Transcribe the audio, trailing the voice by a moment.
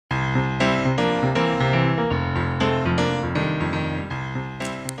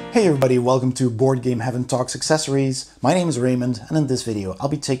Hey everybody, welcome to Boardgame Heaven Talks Accessories. My name is Raymond, and in this video I'll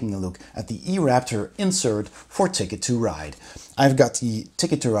be taking a look at the e-Raptor insert for Ticket to Ride. I've got the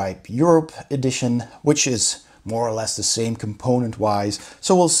Ticket to Ride Europe edition, which is more or less the same component-wise,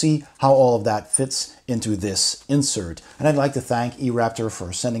 so we'll see how all of that fits into this insert. And I'd like to thank e-Raptor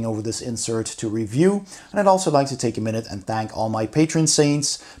for sending over this insert to review, and I'd also like to take a minute and thank all my patron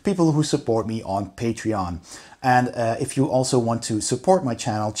saints, people who support me on Patreon. And if you also want to support my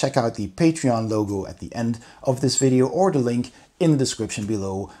channel, check out the Patreon logo at the end of this video or the link in the description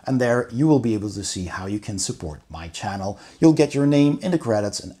below, and there you will be able to see how you can support my channel. You'll get your name in the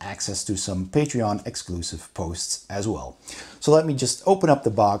credits and access to some Patreon exclusive posts as well. So let me just open up the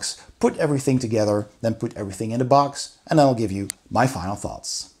box, put everything together, then put everything in the box, and then I'll give you my final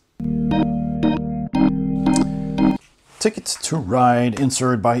thoughts. Ticket to Ride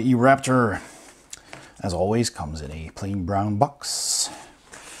insert by e-Raptor. As always, comes in a plain brown box.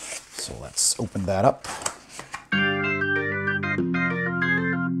 So let's open that up.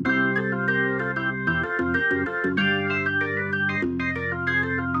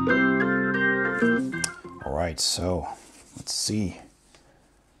 All right, so let's see.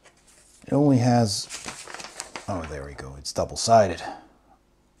 It only has, oh, there we go, it's double-sided.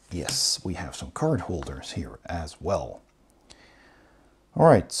 Yes, we have some card holders here as well. All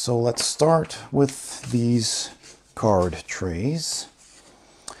right, so let's start with these card trays.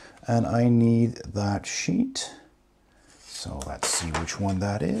 And I need that sheet. So let's see which one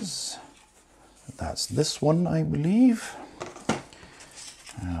that is. That's this one, I believe.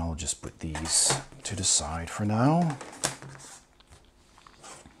 And I'll just put these to the side for now.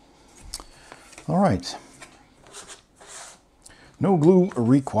 All right. No glue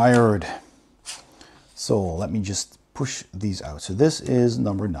required. So let me just push these out. So this is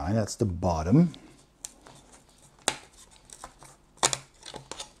number 9, that's the bottom.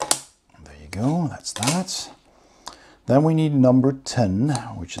 There you go, that's that. Then we need number 10,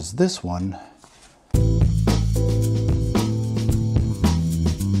 which is this one.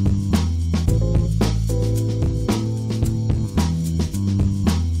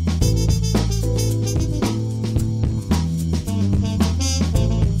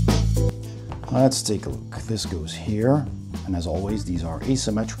 Let's take a look. This goes here, and as always these are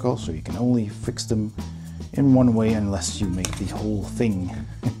asymmetrical, so you can only fix them in one way unless you make the whole thing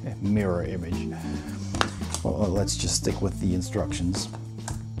mirror image. Well, let's just stick with the instructions.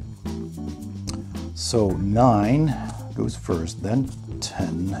 So 9 goes first, then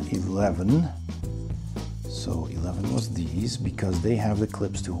 10, 11. So 11 was these because they have the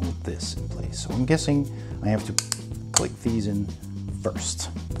clips to hold this in place. So I'm guessing I have to click these in first.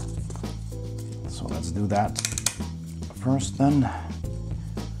 So let's do that first then.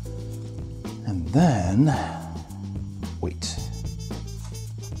 And then, wait.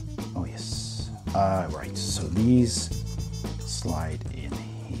 Oh yes, right, so these slide in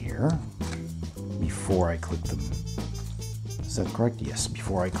here before I click them. Is that correct? Yes,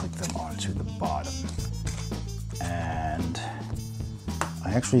 before I click them onto the bottom. And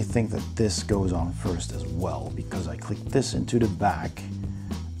I actually think that this goes on first as well, because I click this into the back,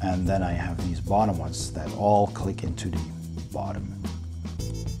 and then I have these bottom ones that all click into the bottom.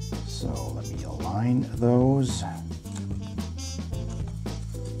 So let me align those.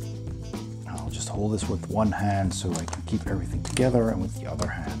 I'll just hold this with one hand so I can keep everything together, and with the other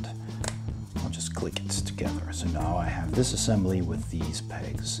hand I'll just click it together. So now I have this assembly with these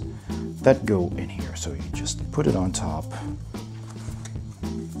pegs that go in here. So you just put it on top,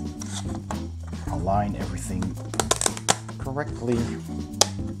 align everything correctly,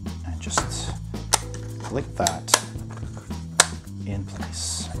 and just click that in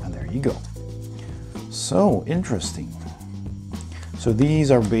place, and there you go. So interesting. So these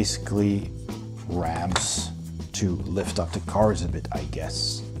are basically ramps to lift up the cards a bit, I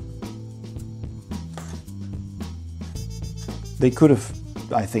guess. They could have,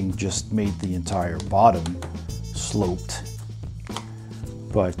 I think, just made the entire bottom sloped,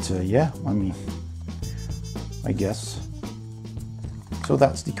 but yeah, I mean, I guess. So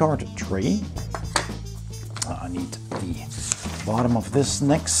that's the card tray. I need the bottom of this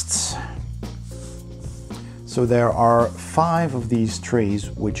next. So there are 5 of these trays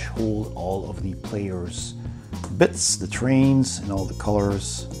which hold all of the players' bits, the trains in all the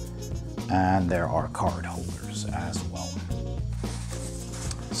colors, and there are card holders as well.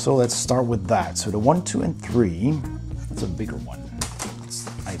 So let's start with that. So the 1, 2, and 3, that's a bigger one. It's,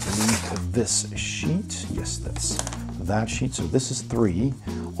 I believe, this sheet. Yes, that's that sheet. So this is 3.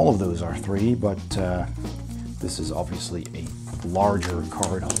 All of those are 3, but this is obviously a larger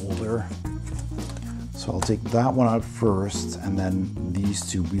card holder. So I'll take that one out first, and then these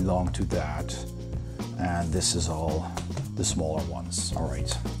two belong to that. And this is all the smaller ones. All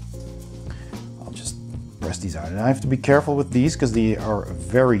right. I'll just press these out. And I have to be careful with these because they are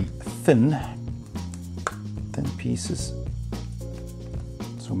very thin pieces.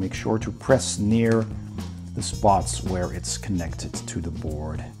 So make sure to press near the spots where it's connected to the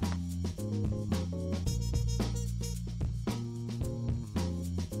board.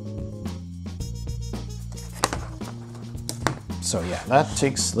 So yeah, that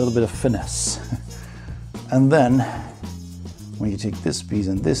takes a little bit of finesse. And then when you take this piece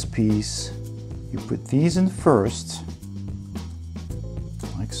and this piece, you put these in first,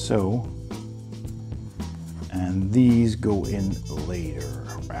 like so, and these go in later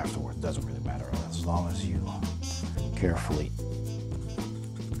or afterward. Doesn't really matter as long as you carefully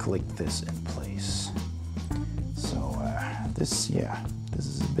click this in place. So this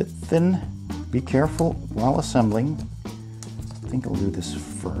is a bit thin. Be careful while assembling. I think I'll do this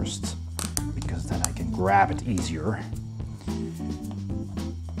first because then I can grab it easier.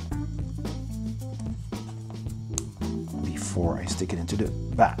 Before I stick it into the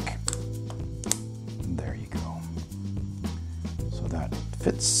back. There you go. So that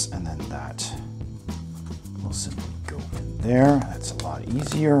fits, and then that will simply go in there. That's a lot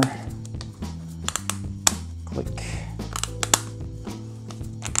easier. Click.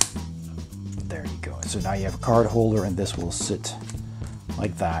 There you go. So now you have a card holder, and this will sit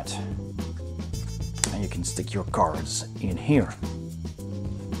like that. And you can stick your cards in here.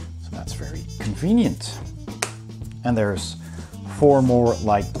 So that's very convenient. And there's 4 more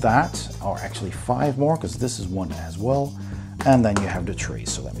like that, or actually 5 more, because this is one as well. And then you have the tray.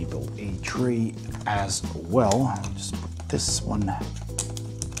 So let me build a tray as well. Just put this one,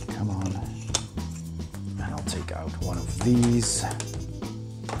 come on. And I'll take out one of these.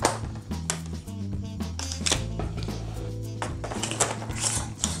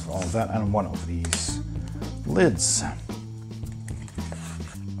 All that, and one of these lids.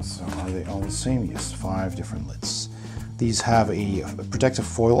 So are they all the same? Yes, 5 different lids. These have a protective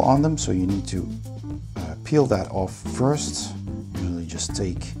foil on them, so you need to peel that off first. Usually just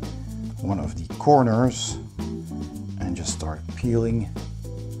take one of the corners and just start peeling.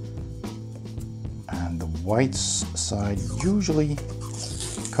 And the white side usually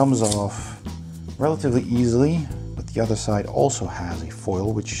comes off relatively easily, but the other side also has a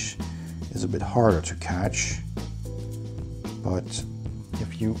foil, which is a bit harder to catch. But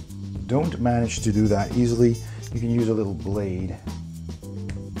if you don't manage to do that easily, you can use a little blade.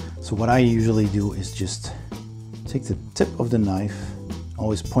 So what I usually do is just take the tip of the knife,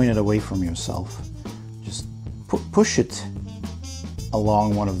 always point it away from yourself, just push it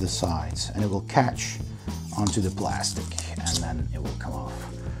along one of the sides, and it will catch onto the plastic, and then it will come off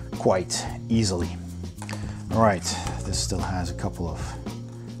quite easily. All right, this still has a couple of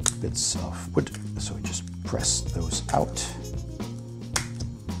bits of wood, so just press those out.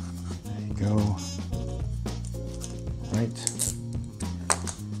 There you go. Right.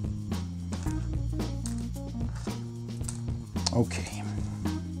 Okay.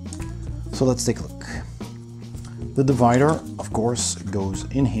 So let's take a look. The divider, of course, goes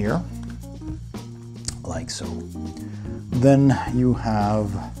in here, like so. Then you have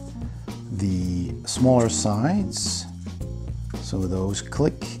the smaller sides, so those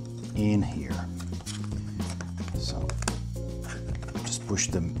click in here. So just push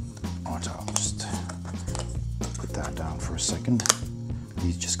them on top. Just put that down for a second.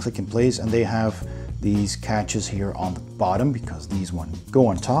 These just click in place, and they have these catches here on the bottom because these one go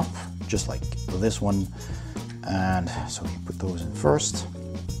on top, just like this one. And so you put those in first.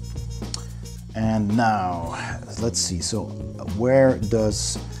 And now let's see, so where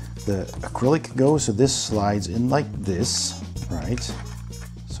does the acrylic go? So this slides in like this, right?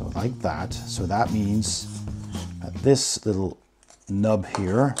 So like that. So that means that this little nub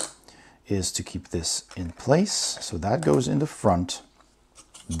here is to keep this in place. So that goes in the front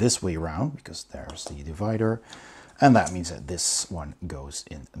this way around because there's the divider. And that means that this one goes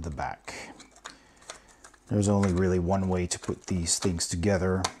in the back. There's only really one way to put these things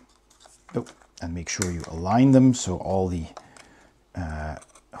together. Oh, and make sure you align them so all the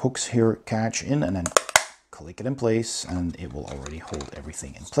hooks here catch in, and then click it in place, and it will already hold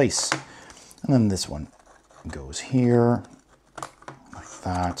everything in place. And then this one goes here, like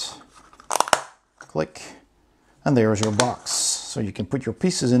that. Click, and there's your box. So you can put your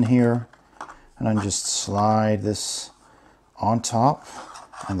pieces in here, and then just slide this on top,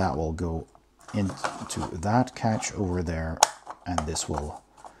 and that will go into that catch over there, and this will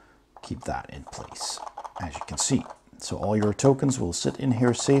keep that in place, as you can see. So all your tokens will sit in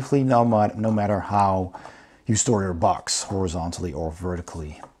here safely, no matter how you store your box, horizontally or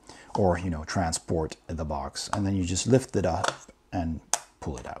vertically, or, you know, transport the box. And then you just lift it up and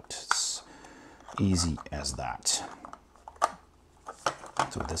pull it out. It's easy as that.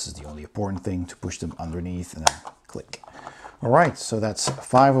 So this is the only important thing, to push them underneath and then click. All right, so that's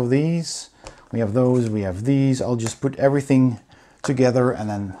 5 of these. We have those, we have these. I'll just put everything together and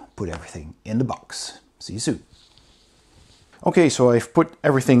then put everything in the box. See you soon. Okay, so I've put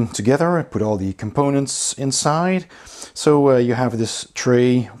everything together. I put all the components inside. So you have this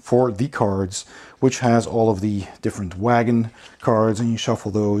tray for the cards, which has all of the different wagon cards, and you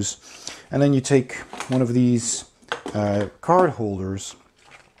shuffle those. And then you take one of these card holders,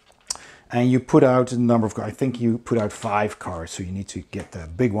 and you put out a number of cards. I think you put out 5 cards, so you need to get the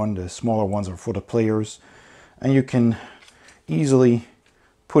big one. The smaller ones are for the players. And you can easily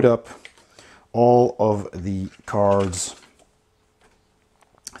put up all of the cards.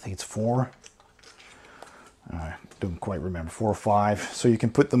 I think it's 4. I don't quite remember, 4 or 5. So you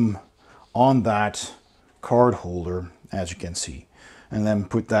can put them on that card holder, as you can see, and then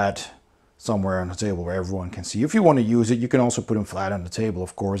put that somewhere on the table where everyone can see. If you want to use it, you can also put them flat on the table,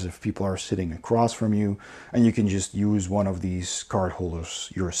 of course, if people are sitting across from you, and you can just use one of these card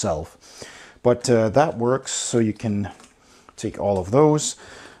holders yourself. But that works, so you can take all of those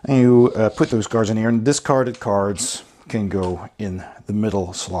and you put those cards in here, and discarded cards can go in the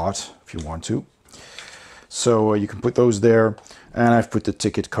middle slot if you want to. So you can put those there, and I've put the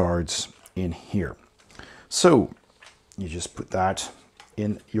ticket cards in here. So you just put that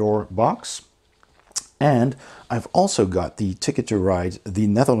in your box. And I've also got the Ticket to Ride the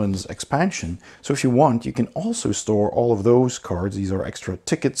Netherlands expansion. So if you want, you can also store all of those cards. These are extra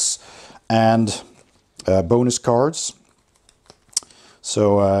tickets and bonus cards.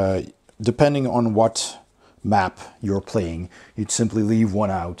 So depending on what map you're playing, you'd simply leave one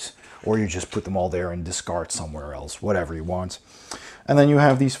out, or you just put them all there and discard somewhere else, whatever you want. And then you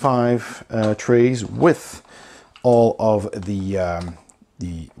have these 5 trays with all of the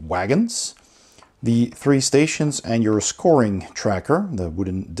wagons, the 3 stations, and your scoring tracker, the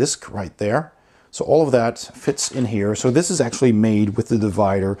wooden disc right there. So all of that fits in here. So this is actually made with the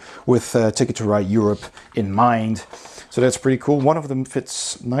divider with Ticket to Ride Europe in mind. So that's pretty cool. One of them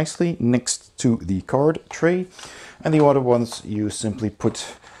fits nicely next to the card tray, and the other ones you simply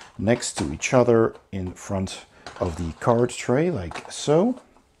put next to each other in front of the card tray, like so.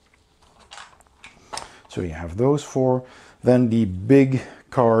 So you have those 4. Then the big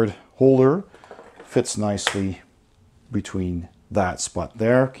card holder fits nicely between that spot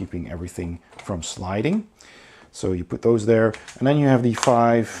there, keeping everything from sliding. So you put those there, and then you have the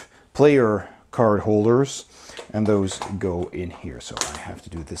 5 player card holders, and those go in here. So I have to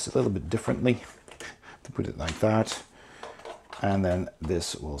do this a little bit differently to put it like that. And then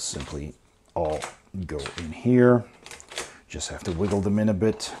this will simply all go in here. Just have to wiggle them in a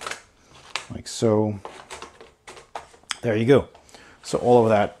bit, like so. There you go. So all of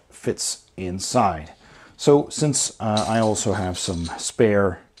that fits inside. So since I also have some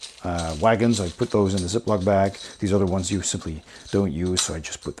spare wagons, I put those in the Ziploc bag. These other ones you simply don't use, so I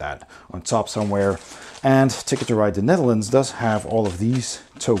just put that on top somewhere. And Ticket to Ride the Netherlands does have all of these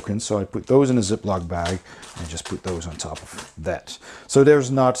tokens, so I put those in a Ziploc bag and just put those on top of that. So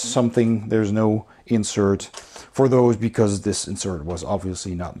there's no insert for those, because this insert was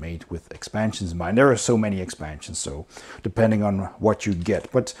obviously not made with expansions in mind. There are so many expansions, so depending on what you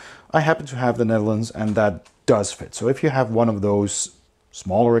get. But I happen to have the Netherlands, and that does fit. So if you have one of those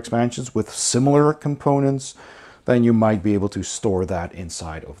smaller expansions with similar components, then you might be able to store that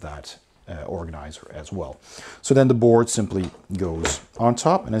inside of that organizer as well. So then the board simply goes on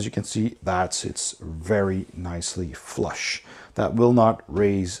top, and as you can see, that sits very nicely flush. That will not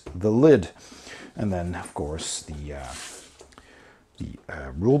raise the lid. And then of course the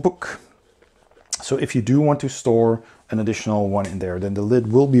rule book. So if you do want to store an additional one in there, then the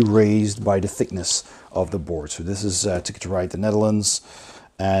lid will be raised by the thickness of the board. So this is Ticket to Ride the Netherlands,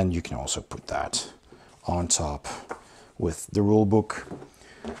 and you can also put that on top with the rule book.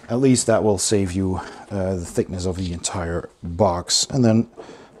 At least that will save you the thickness of the entire box, and then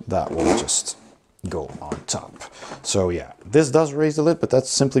that will just go on top. So yeah, this does raise the lid, but that's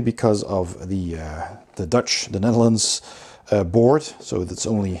simply because of the Netherlands board. So that's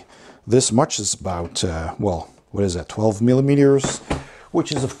only this much. It's about well, what is that, 12 millimeters,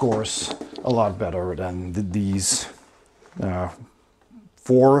 which is of course a lot better than these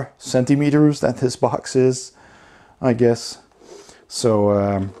 4 centimeters that this box is, I guess.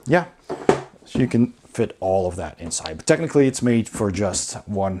 So yeah, so you can fit all of that inside. But technically it's made for just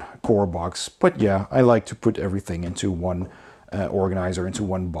one core box. But yeah, I like to put everything into one organizer, into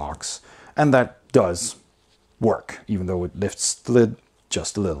one box. And that does work, even though it lifts the lid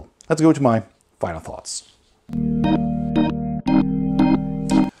just a little. Let's go to my final thoughts.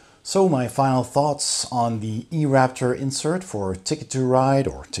 So my final thoughts on the e-Raptor insert for Ticket to Ride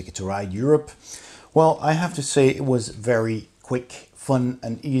or Ticket to Ride Europe. Well, I have to say it was very quick, fun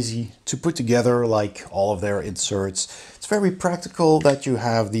and easy to put together, like all of their inserts. It's very practical that you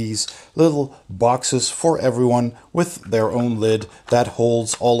have these little boxes for everyone with their own lid that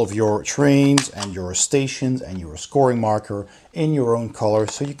holds all of your trains and your stations and your scoring marker in your own color.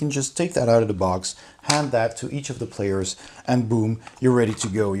 So you can just take that out of the box, hand that to each of the players, and boom, you're ready to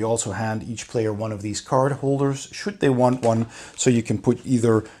go. You also hand each player one of these card holders, should they want one, so you can put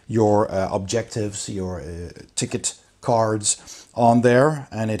either your objectives, your ticket cards on there,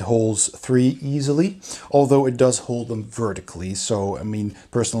 and it holds 3 easily, although it does hold them vertically. So I mean,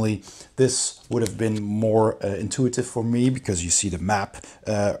 personally, this would have been more intuitive for me, because you see the map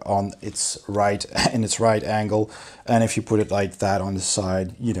on its right, in its right angle, and if you put it like that on the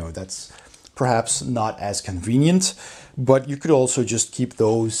side, you know, that's perhaps not as convenient. But you could also just keep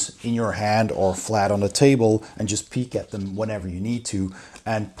those in your hand or flat on the table and just peek at them whenever you need to,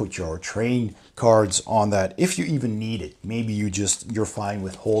 and put your train cards on that if you even need it. Maybe you're fine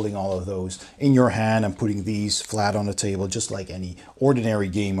with holding all of those in your hand and putting these flat on the table, just like any ordinary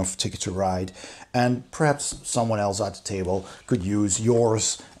game of Ticket to Ride. And perhaps someone else at the table could use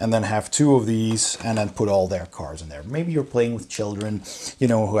yours and then have 2 of these and then put all their cards in there. Maybe you're playing with children, you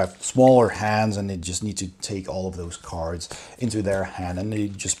know, who have smaller hands and they just need to take all of those cards into their hand and they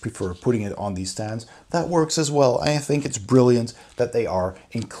just prefer putting it on these stands. That works as well. I think it's brilliant that they are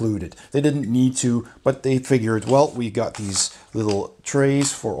included. They didn't need to, but they figured, well, we got these little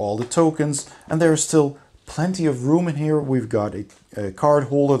trays for all the tokens and there's still plenty of room in here. We've got a card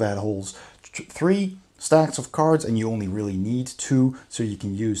holder that holds 3 stacks of cards, and you only really need 2, so you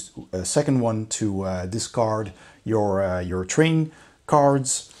can use a second one to discard your train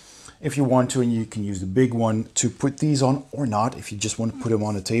cards if you want to, and you can use the big one to put these on, or not if you just want to put them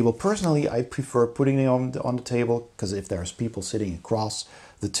on the table. Personally, I prefer putting them on the table, because if there's people sitting across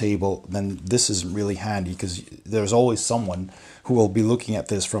the table, then this isn't really handy, because there's always someone who will be looking at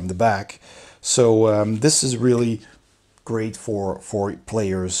this from the back. So this is really great for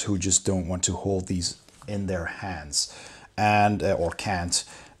players who just don't want to hold these in their hands and or can't,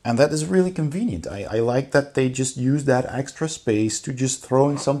 and that is really convenient. I like that they just use that extra space to just throw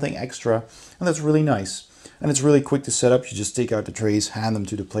in something extra, and that's really nice. And it's really quick to set up. You just take out the trays, hand them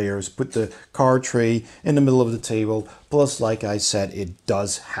to the players, put the card tray in the middle of the table. Plus, like I said, it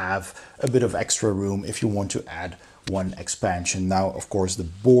does have a bit of extra room if you want to add one expansion. Now, of course, the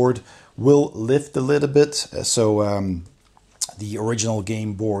board will lift the lid a bit, so the original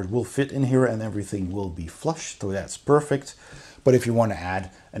game board will fit in here and everything will be flush, so that's perfect. But if you want to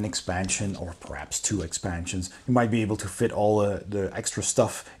add an expansion, or perhaps 2 expansions, you might be able to fit all the extra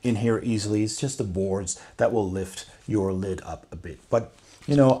stuff in here easily. It's just the boards that will lift your lid up a bit. But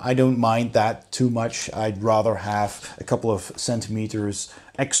you know, I don't mind that too much. I'd rather have a couple of centimeters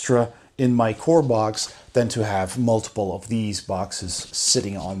extra in my core box than to have multiple of these boxes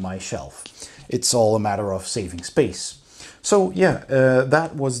sitting on my shelf. It's all a matter of saving space. So yeah,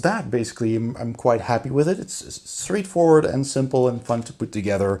 that was that basically. I'm quite happy with it. It's straightforward and simple and fun to put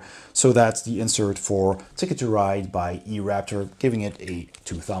together. So that's the insert for Ticket to Ride by e-Raptor, giving it a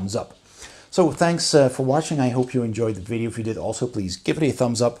 2 thumbs up. So thanks for watching. I hope you enjoyed the video. If you did, also please give it a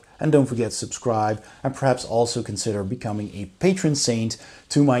thumbs up and don't forget to subscribe, and perhaps also consider becoming a patron saint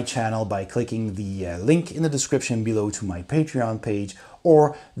to my channel by clicking the link in the description below to my Patreon page,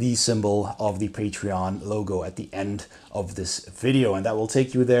 or the symbol of the Patreon logo at the end of this video, and that will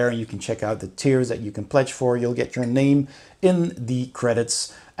take you there and you can check out the tiers that you can pledge for. You'll get your name in the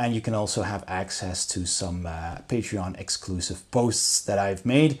credits, and you can also have access to some Patreon exclusive posts that I've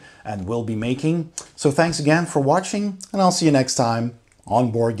made and will be making. So thanks again for watching, and I'll see you next time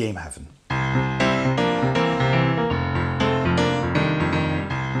on Board Game Heaven.